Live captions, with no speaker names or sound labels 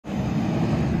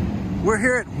We're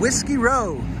here at Whiskey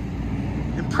Row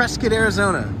in Prescott,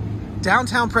 Arizona.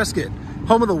 Downtown Prescott,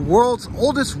 home of the world's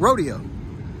oldest rodeo.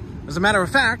 As a matter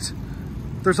of fact,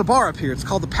 there's a bar up here. It's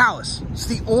called the Palace. It's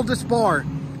the oldest bar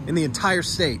in the entire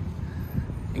state.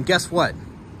 And guess what?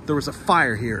 There was a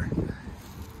fire here.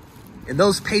 And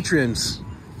those patrons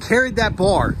carried that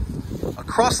bar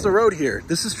across the road here.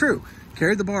 This is true.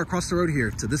 Carried the bar across the road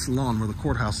here to this lawn where the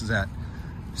courthouse is at.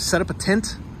 Set up a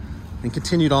tent and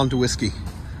continued on to whiskey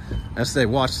as they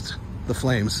watched the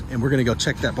flames. And we're gonna go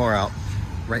check that bar out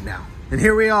right now. And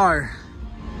here we are,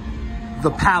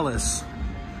 the Palace.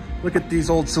 Look at these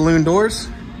old saloon doors.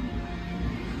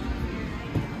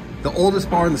 The oldest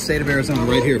bar in the state of Arizona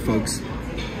right here, folks.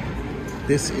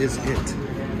 This is it.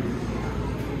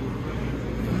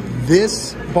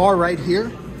 This bar right here,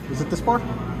 is it this bar?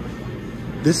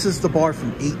 This is the bar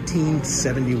from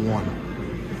 1871.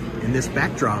 And this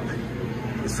backdrop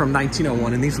is from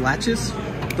 1901. And these latches,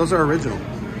 those are original.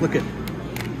 Look at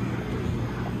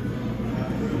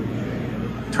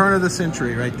turn of the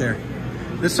century right there.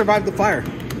 This survived the fire.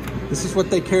 This is what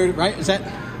they carried, right? Is that,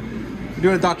 we're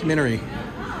doing a documentary.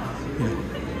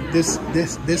 Yeah. This. So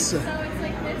it's like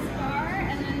this bar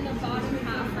and then the bottom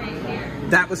half right here.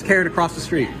 That was carried across the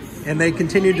street. And they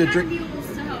continued to drink. Mules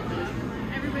to help them.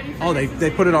 Everybody. Oh,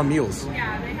 they put it on mules.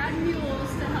 Yeah, they had mules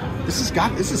to help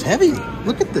them. This is heavy.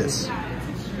 Look at this.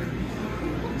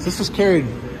 So this was carried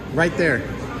right there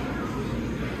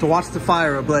to watch the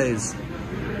fire ablaze.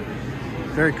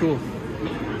 Very cool.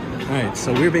 All right,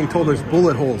 so we're being told there's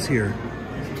bullet holes here.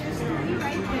 There's 3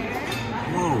 right there.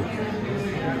 Whoa.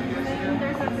 And then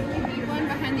there's a really big one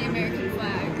behind the American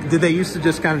flag. Did they used to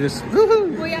just kind of just,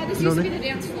 woohoo? Well, yeah, this used to be the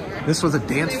dance floor. This was a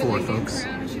dance floor, They would, like, folks. dance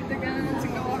around and shoot their guns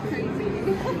and go all crazy.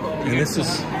 And this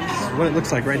is what it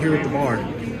looks like right here at the bar.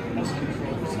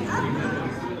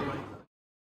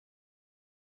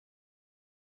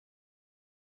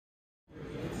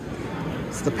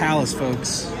 It's the Palace,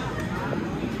 folks.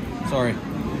 Sorry.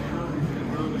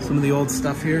 Some of the old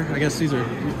stuff here. I guess these are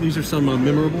some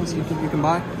memorables you can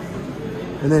buy.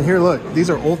 And then here, look, these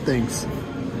are old things.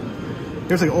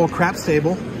 Here's like an old craps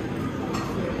table.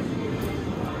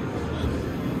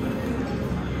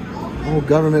 Old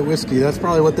government whiskey. That's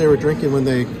probably what they were drinking when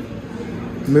they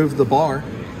moved the bar.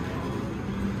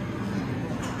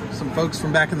 Some folks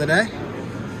from back in the day,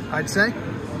 I'd say.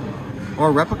 Or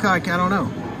a replica, I don't know.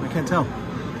 I can't tell.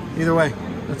 Either way,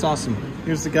 that's awesome.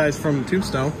 Here's the guys from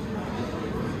Tombstone.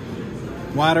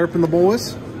 Wyatt Earp and the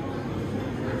boys.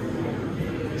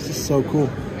 This is so cool.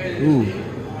 Ooh.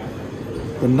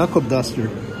 The knuckle duster.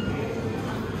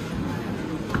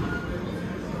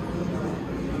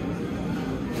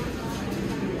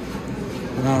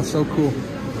 Wow, so cool.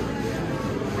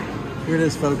 Here it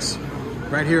is, folks.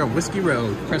 Right here on Whiskey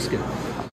Road, Prescott.